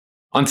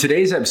On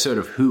today's episode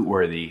of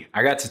Hootworthy,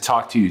 I got to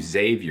talk to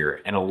Xavier,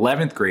 an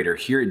 11th grader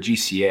here at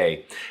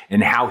GCA,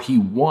 and how he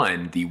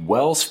won the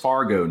Wells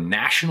Fargo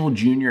National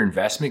Junior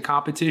Investment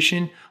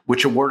Competition,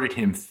 which awarded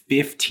him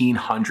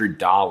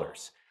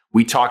 $1,500.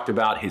 We talked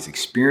about his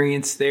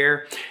experience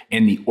there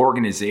and the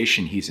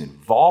organization he's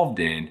involved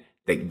in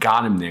that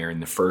got him there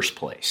in the first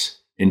place.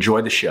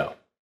 Enjoy the show.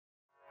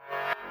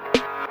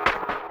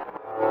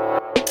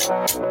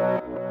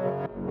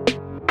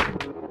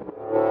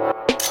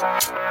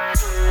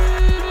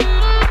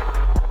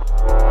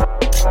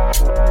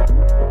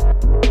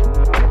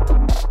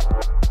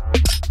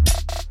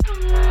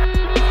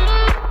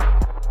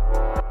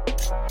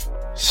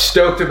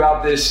 Stoked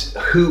about this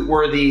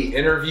Hootworthy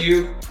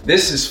interview.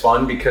 This is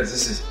fun because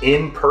this is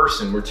in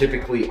person. We're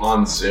typically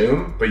on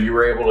Zoom, but you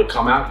were able to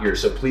come out here.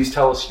 So please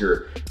tell us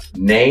your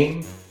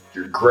name,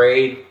 your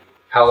grade,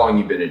 how long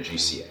you've been at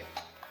GCA.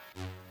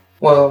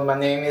 Well, my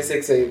name is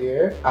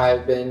Xavier.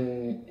 I'm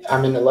in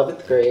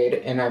 11th grade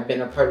and I've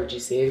been a part of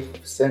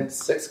GCA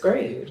since 6th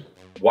grade.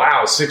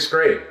 Wow, 6th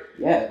grade.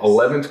 Yes.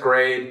 11th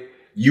grade.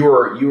 You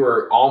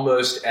were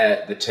almost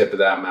at the tip of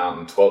that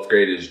mountain. 12th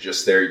grade is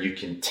just there. You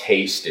can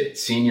taste it.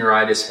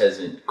 Senioritis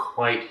hasn't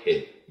quite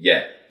hit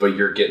yet, but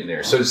you're getting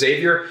there. So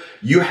Xavier,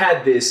 you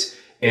had this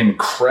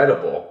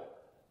incredible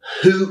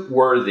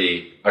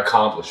Hootworthy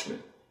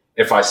accomplishment,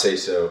 if I say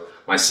so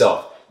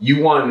myself.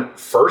 You won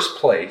first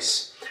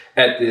place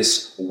at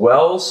this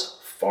Wells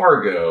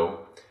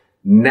Fargo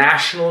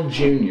National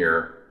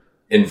Junior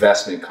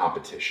Investment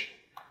Competition.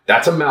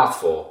 That's a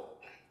mouthful.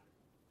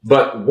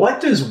 But what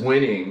does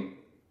winning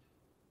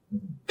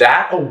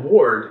that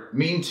award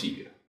mean to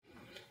you?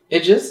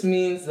 It just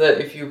means that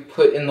if you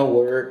put in the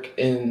work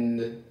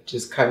and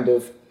just kind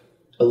of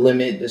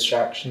limit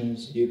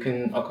distractions, you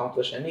can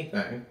accomplish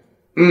anything.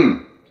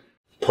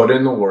 Put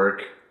in the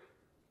work,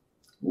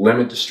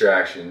 limit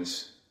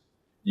distractions,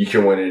 you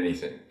can win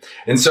anything.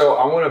 And so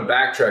I want to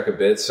backtrack a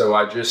bit. So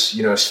I just,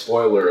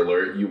 spoiler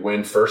alert, you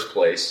win first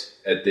place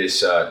at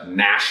this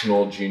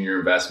National Junior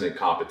Investment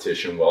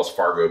Competition Wells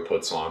Fargo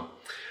puts on.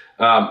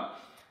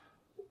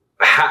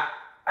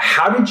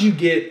 How did you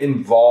get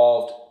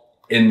involved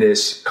in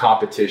this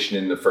competition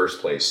in the first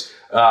place?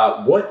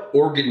 What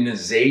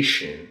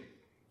organization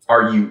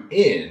are you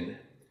in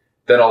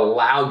that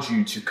allowed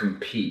you to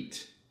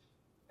compete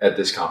at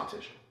this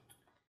competition?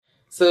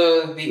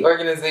 So the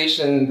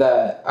organization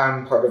that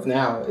I'm part of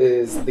now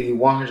is the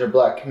 100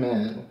 Black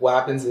Men. What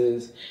happens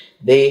is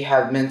they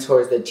have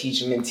mentors that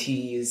teach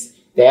mentees.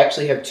 They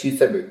actually have two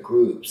separate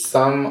groups.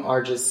 Some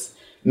are just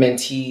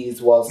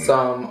mentees, while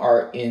some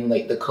are in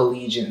like the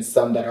collegiate and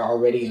some that are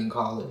already in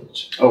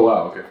college. Oh,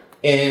 wow. Okay.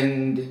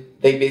 And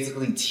they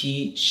basically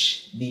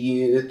teach the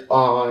youth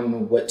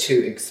on what to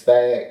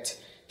expect,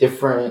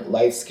 different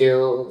life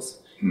skills.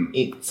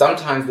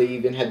 Sometimes they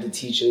even had to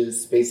teach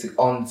us basic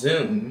on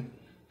Zoom.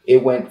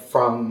 It went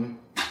from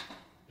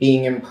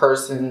being in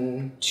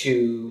person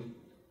to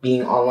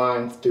being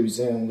online through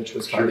Zoom, which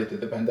was probably through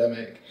the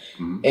pandemic.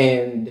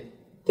 And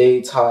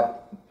they taught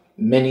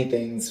many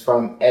things,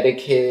 from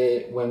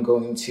etiquette when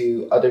going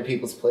to other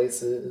people's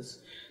places,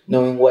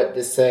 knowing what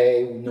to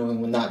say, knowing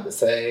what not to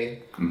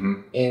say.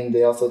 And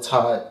they also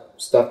taught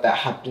stuff that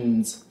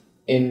happens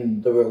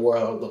in the real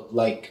world,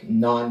 like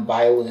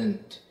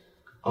non-violent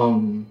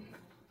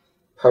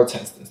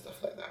protests and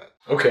stuff like that.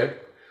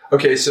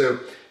 Okay, so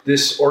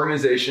this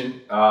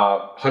organization,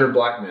 100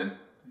 Black Men,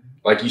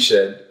 like you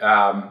said,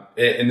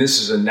 and this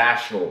is a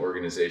national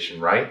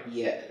organization, right?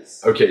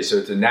 Yes. Okay, so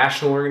it's a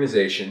national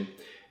organization.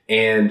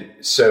 And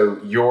so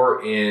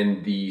you're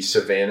in the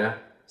Savannah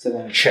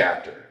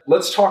chapter.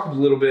 Let's talk a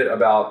little bit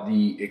about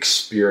the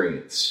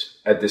experience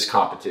at this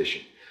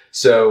competition.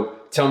 So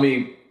tell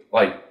me,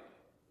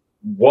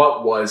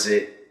 what was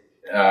it?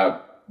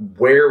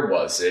 Where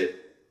was it?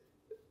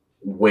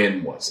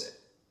 When was it?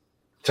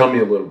 Tell me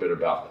a little bit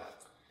about that,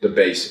 the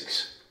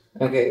basics.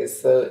 Okay,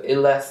 so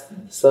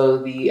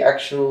the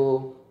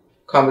actual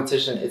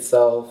competition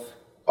itself,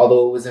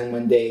 although it was in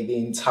one day, the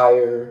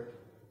entire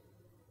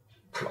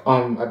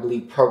I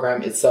believe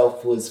program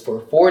itself was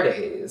for 4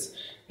 days,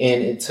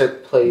 and it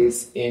took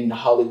place in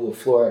Hollywood,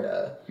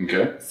 Florida.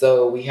 Okay.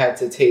 So we had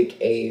to take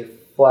a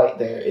flight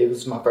there. It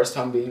was my first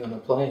time being on a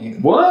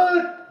plane.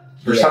 What?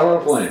 First time on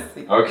a plane?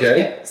 Okay.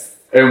 Yes.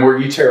 And were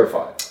you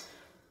terrified?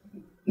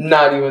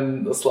 Not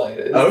even the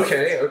slightest.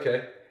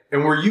 Okay.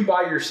 And were you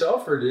by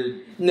yourself or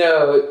did...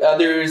 No,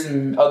 other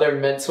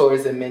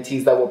mentors and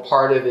mentees that were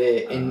part of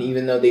it, and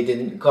even though they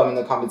didn't come in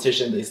the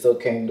competition, they still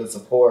came to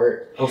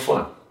support. Oh,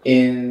 fun.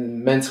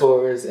 And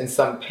mentors and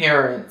some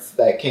parents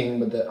that came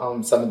with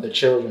some of the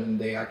children,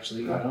 they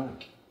actually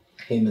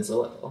came as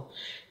well.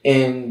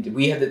 And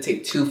we had to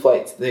take 2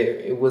 flights there.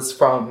 It was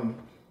from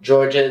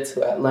Georgia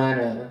to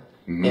Atlanta,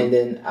 and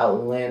then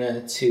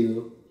Atlanta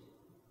to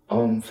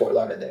Fort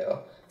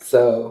Lauderdale.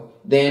 So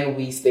then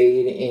we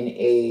stayed in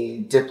a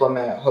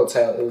Diplomat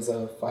hotel. It was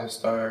a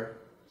 5-star.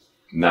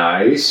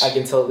 Nice. I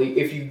can totally,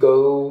 if you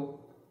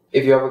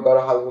ever go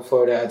to Hollywood,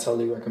 Florida, I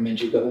totally recommend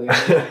you go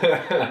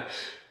there.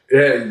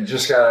 Yeah, you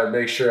just gotta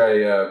make sure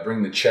I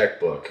bring the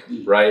checkbook,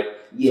 right?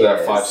 for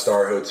that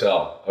 5-star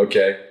hotel.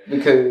 Okay.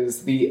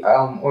 Because the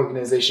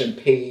organization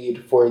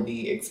paid for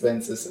the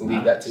expenses, so we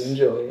got to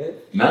enjoy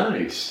it.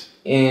 Nice.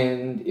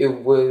 And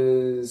it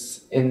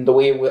was, and the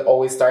way it would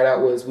always start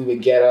out was we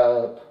would get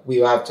up, we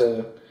would have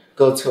to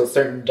go to a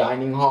certain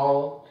dining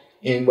hall,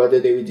 and whether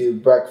they would do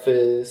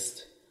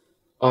breakfast,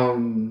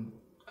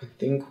 I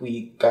think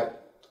we got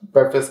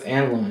breakfast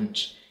and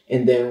lunch,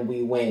 and then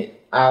we went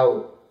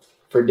out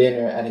for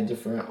dinner at a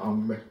different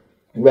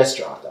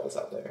restaurant that was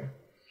out there.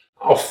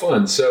 Oh,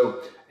 fun.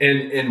 So,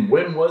 and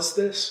when was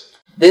this?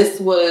 This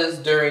was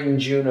during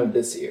June of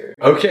this year.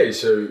 Okay,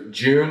 so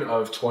June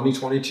of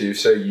 2022.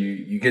 So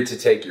you get to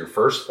take your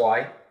first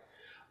flight.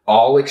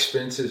 All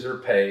expenses are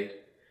paid.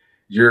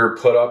 You're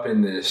put up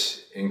in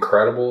this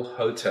incredible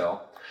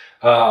hotel.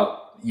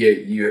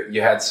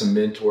 You had some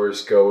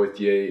mentors go with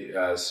you,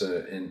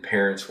 and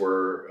parents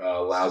were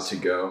allowed to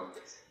go.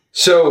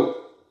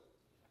 So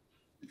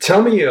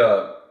tell me,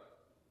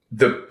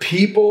 the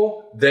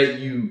people that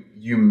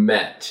you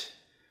met.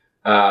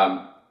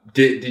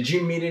 Did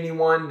you meet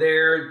anyone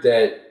there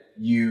that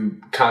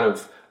you kind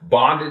of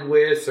bonded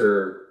with,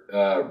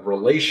 or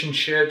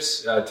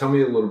relationships? Tell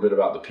me a little bit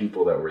about the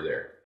people that were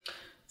there.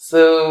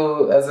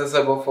 So, as I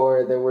said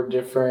before, there were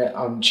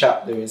different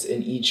chapters,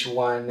 and each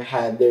one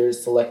had their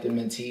selected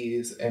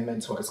mentees and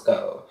mentors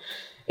go.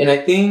 And I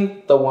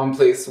think the one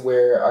place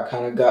where I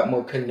kind of got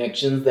more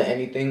connections than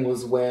anything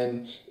was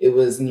when it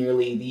was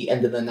nearly the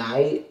end of the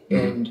night,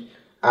 and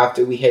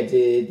after we had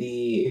did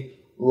the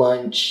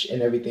lunch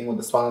and everything with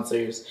the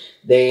sponsors,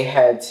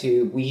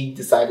 we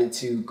decided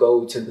to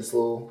go to this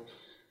little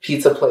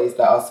pizza place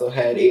that also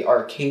had a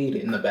arcade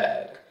in the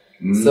back.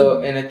 So,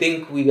 and I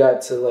think we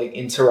got to like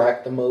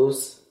interact the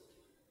most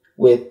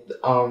with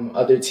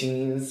other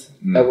teens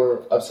that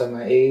were upside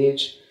my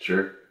age.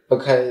 Sure.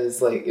 Because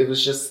like it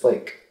was just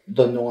like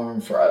the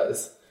norm for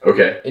us.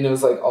 Okay. And it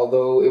was like,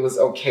 although it was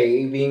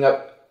okay being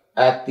up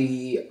at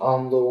the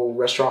little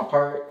restaurant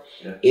part,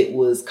 it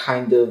was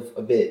kind of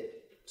a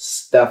bit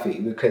stuffy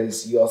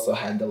because you also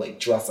had to like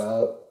dress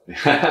up. You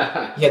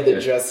had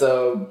to dress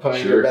up, put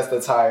on your best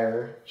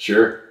attire.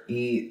 Sure.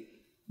 Eat.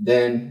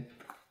 Then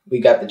we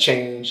got the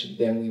change.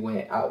 Then we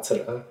went out to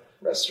the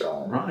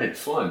restaurant. Right.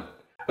 Fun.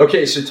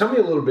 Okay. So tell me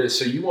a little bit.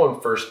 So you won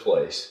first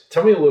place.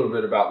 Tell me a little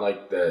bit about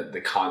like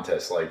the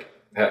contest. Like,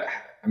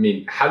 I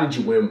mean, how did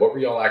you win? What were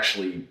y'all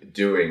actually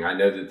doing? I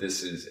know that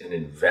this is an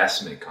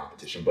investment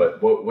competition,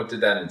 but what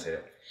did that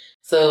entail?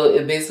 So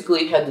it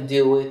basically had to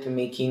deal with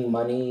making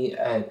money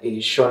at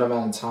a short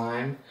amount of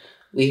time.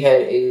 We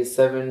had a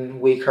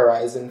 7-week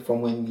horizon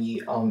from when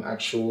the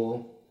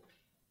actual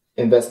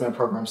investment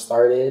program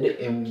started,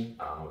 and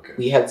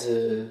we had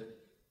to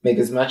make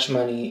as much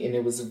money, and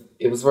it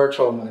was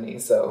virtual money.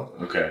 So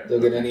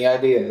don't get any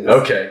ideas.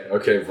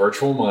 Okay,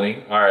 virtual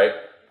money. All right.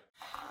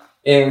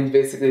 And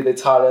basically, they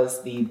taught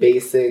us the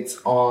basics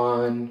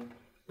on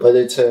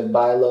whether to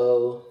buy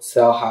low,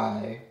 sell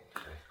high,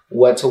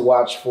 what to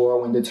watch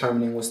for when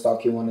determining what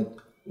stock you want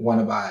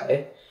to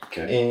buy.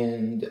 Okay.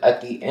 And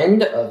at the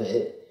end of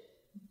it,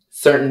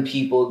 certain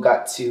people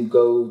got to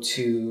go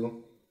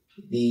to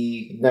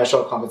the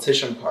national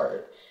competition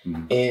part.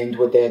 And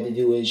what they had to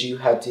do is you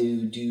had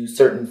to do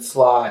certain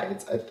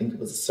slides. I think it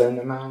was a certain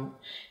amount.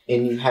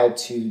 And you had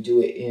to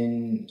do it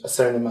in a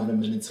certain amount of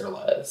minutes or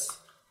less.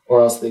 Or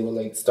else they would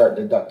like start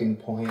deducting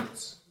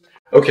points.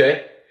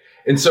 Okay.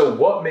 And so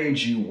what made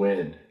you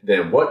win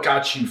then? What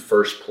got you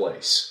first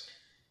place?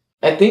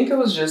 I think it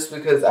was just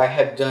because I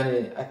had done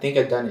it. I think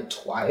I'd done it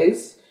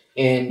twice.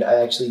 And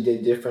I actually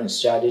did different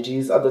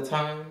strategies at the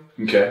time.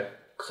 Okay.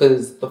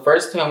 Because the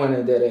first time when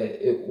I did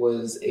it, it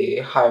was a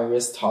high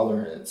risk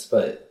tolerance,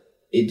 but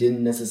it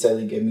didn't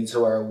necessarily get me to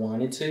where I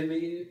wanted to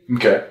be.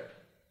 Okay.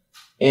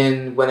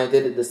 And when I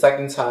did it the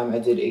second time, I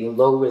did a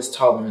low risk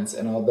tolerance.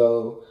 And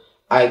although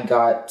I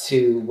got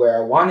to where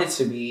I wanted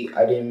to be,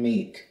 I didn't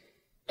make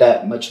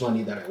that much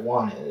money that I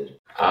wanted.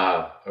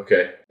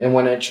 Okay. And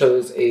when I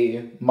chose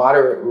a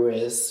moderate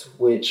risk,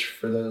 which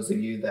for those of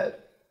you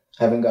that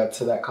haven't got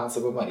to that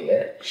concept of money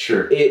yet,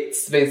 sure,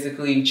 it's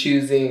basically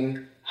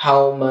choosing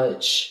how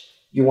much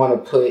you want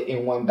to put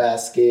in one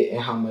basket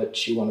and how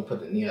much you want to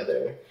put in the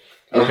other.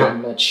 And how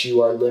much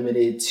you are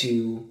limited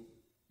to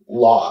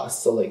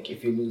loss. So like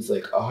if you lose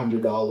like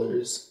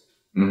 $100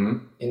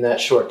 in that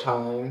short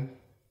time,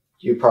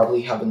 you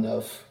probably have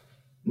enough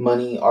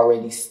money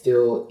already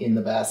still in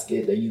the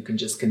basket that you can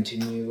just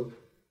continue.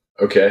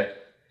 Okay.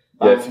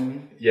 If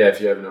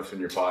you have enough in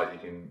your pot, you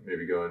can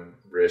maybe go and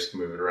risk,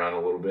 move it around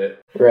a little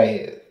bit.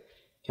 Right.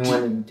 And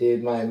when I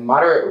did my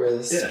moderate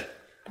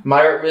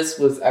risk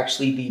was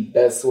actually the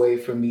best way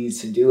for me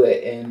to do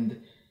it.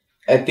 And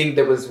I think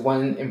there was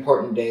one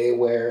important day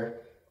where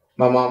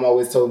my mom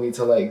always told me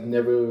to like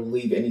never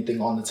leave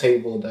anything on the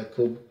table that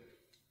could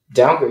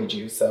downgrade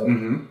you. So,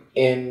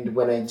 and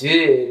when I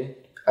did,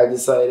 I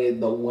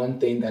decided the one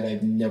thing that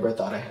I've never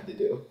thought I had to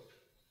do,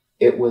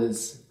 it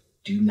was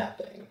do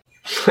nothing.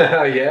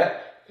 Yeah,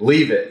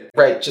 leave it.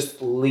 Right,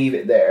 just leave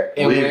it there.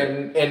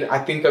 And and I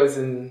think I was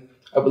in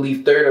I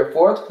believe, third or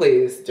fourth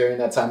place during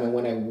that time. And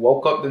when I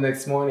woke up the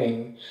next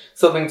morning,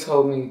 something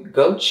told me,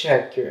 go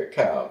check your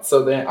account.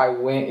 So then I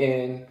went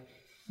in,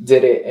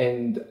 did it,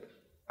 and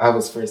I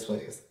was first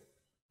place.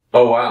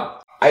 Oh,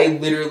 wow. I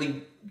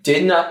literally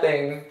did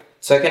nothing,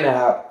 took a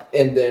nap,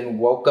 and then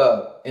woke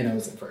up, and I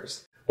was in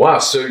first. Wow.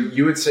 So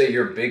you would say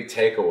your big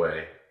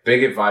takeaway,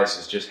 big advice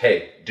is just,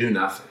 hey, do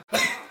nothing.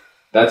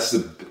 That's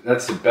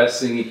the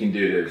best thing you can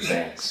do to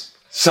advance.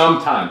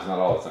 Sometimes, not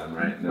all the time,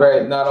 right? No,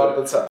 right, not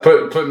all the time.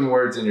 Putting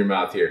words in your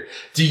mouth here.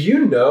 Do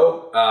you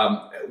know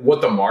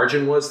what the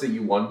margin was that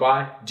you won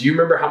by? Do you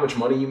remember how much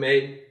money you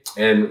made?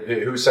 And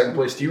who was second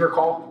place? Do you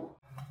recall?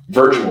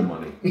 Virtual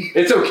money.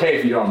 It's okay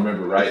if you don't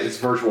remember, right? It's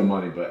virtual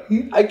money, but...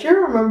 I can't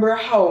remember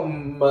how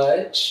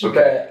much, okay.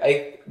 But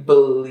I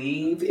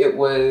believe it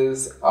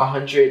was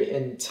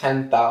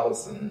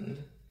 $110,000.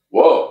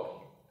 Whoa.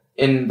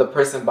 And the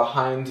person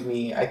behind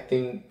me, I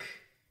think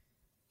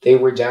they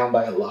were down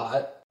by a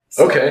lot.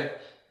 So, okay.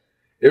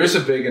 It was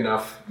a big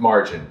enough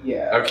margin.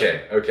 Yeah.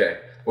 Okay.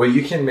 Well,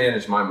 you can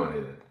manage my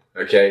money then.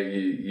 Okay.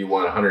 You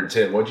won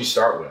 110. What'd you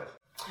start with?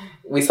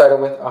 We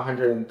started with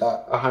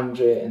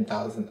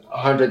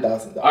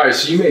 $100,000. All right.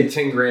 So you made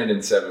 10 grand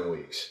in 7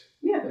 weeks.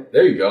 Yeah.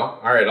 There you go.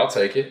 All right. I'll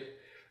take it.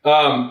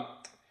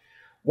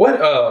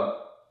 What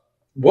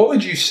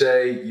would you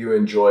say you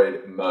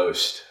enjoyed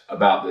most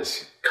about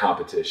this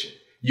competition?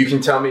 You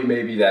can tell me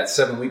maybe that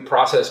 7-week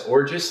process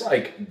or just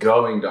like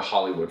going to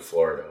Hollywood,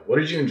 Florida. What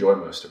did you enjoy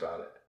most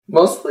about it?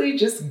 Mostly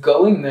just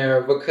going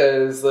there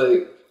because,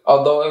 like,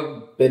 although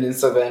I've been in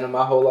Savannah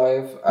my whole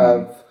life,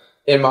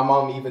 and my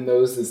mom even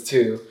knows this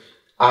too,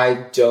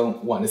 I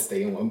don't want to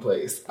stay in one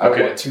place. I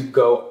want to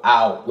go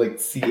out,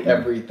 like, see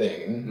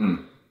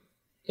everything.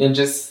 And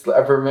just, I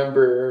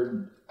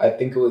remember, I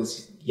think it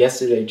was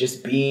yesterday,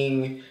 just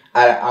being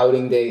at an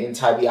outing day in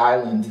Tybee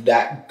Island,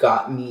 that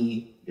got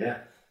me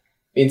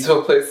into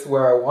a place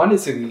where I wanted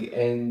to be.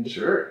 And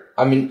sure,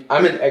 I'm an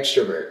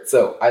extrovert,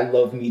 so I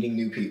love meeting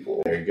new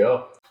people. There you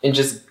go. And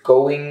just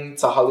going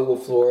to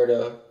Hollywood,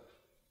 Florida,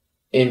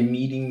 and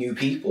meeting new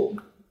people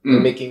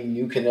and making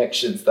new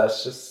connections.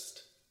 That's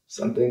just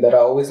something that I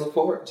always look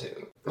forward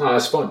to. Oh,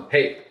 that's fun.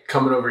 Hey,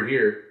 coming over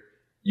here,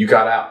 you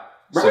got out.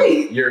 Right. So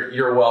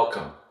you're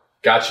welcome.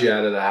 Got you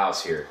out of the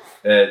house here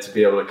to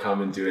be able to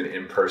come and do an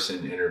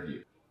in-person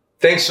interview.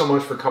 Thanks so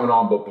much for coming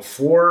on. But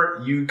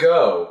before you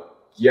go,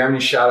 do you have any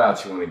shout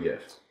outs you want to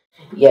give?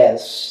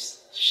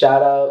 Yes.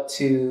 Shout out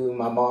to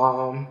my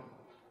mom,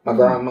 my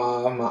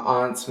grandma, my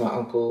aunts, my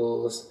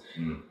uncles,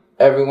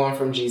 everyone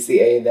from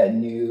GCA that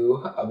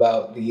knew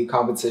about the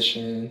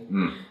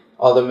competition,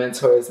 all the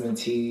mentors,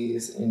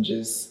 mentees, and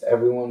just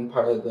everyone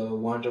part of the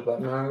 100 Black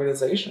Men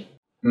organization.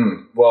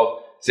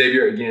 Well,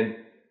 Xavier, again,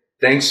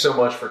 thanks so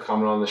much for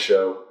coming on the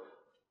show.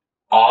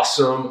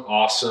 Awesome,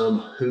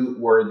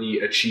 hoot-worthy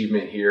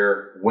achievement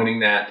here,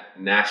 winning that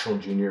National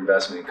Junior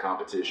Investment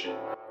Competition.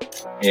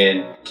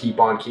 And keep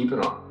on keeping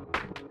on.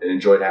 And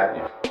enjoyed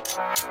having you.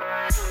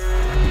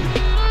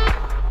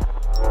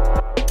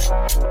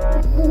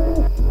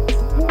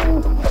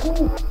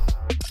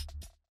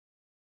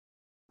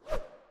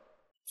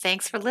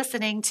 Thanks for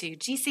listening to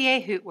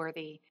GCA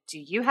Hootworthy. Do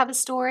you have a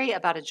story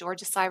about a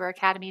Georgia Cyber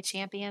Academy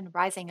champion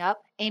rising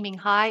up, aiming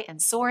high,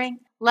 and soaring?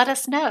 Let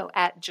us know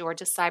at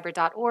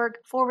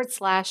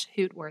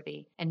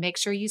georgiacyber.org/Hootworthy. And make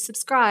sure you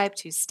subscribe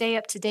to stay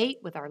up to date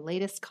with our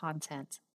latest content.